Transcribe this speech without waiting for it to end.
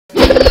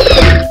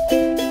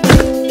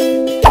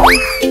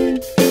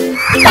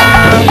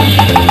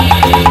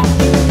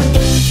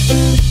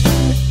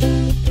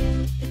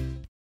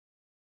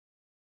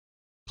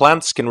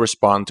Plants can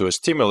respond to a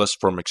stimulus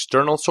from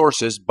external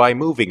sources by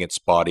moving its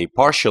body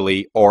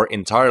partially or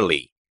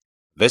entirely.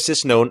 This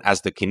is known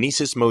as the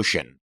kinesis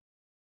motion.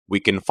 We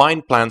can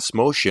find plants'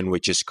 motion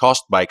which is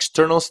caused by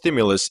external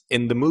stimulus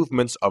in the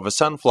movements of a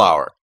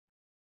sunflower.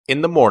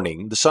 In the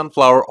morning, the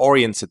sunflower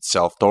orients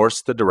itself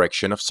towards the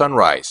direction of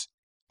sunrise.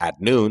 At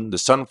noon, the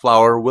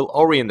sunflower will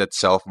orient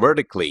itself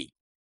vertically.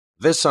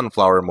 This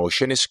sunflower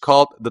motion is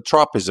called the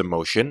tropism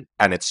motion,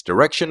 and its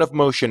direction of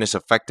motion is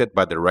affected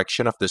by the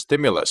direction of the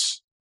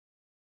stimulus.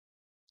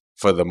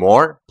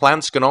 Furthermore,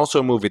 plants can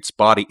also move its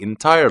body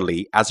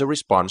entirely as a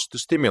response to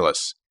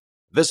stimulus.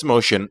 This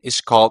motion is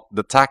called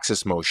the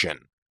taxis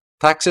motion.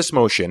 Taxis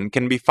motion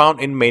can be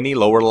found in many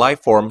lower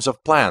life forms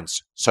of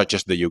plants, such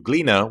as the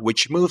euglena,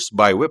 which moves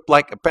by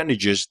whip-like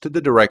appendages to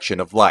the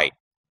direction of light.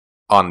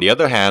 On the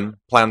other hand,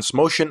 plants'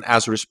 motion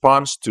as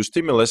response to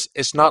stimulus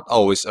is not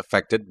always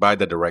affected by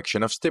the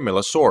direction of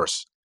stimulus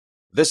source.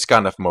 This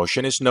kind of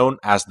motion is known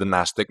as the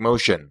nastic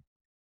motion.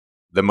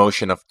 The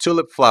motion of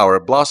tulip flower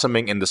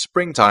blossoming in the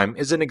springtime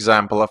is an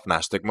example of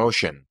nastic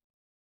motion.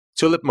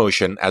 Tulip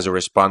motion as a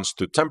response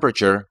to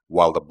temperature,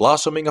 while the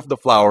blossoming of the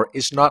flower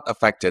is not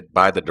affected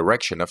by the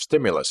direction of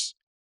stimulus.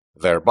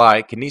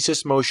 Thereby,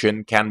 kinesis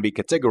motion can be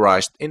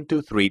categorized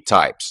into three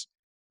types,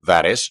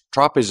 that is,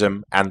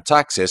 tropism and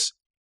taxis,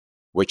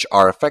 which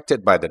are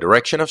affected by the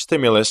direction of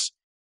stimulus,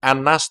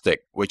 and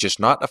nastic, which is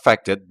not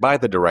affected by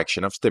the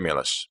direction of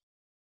stimulus.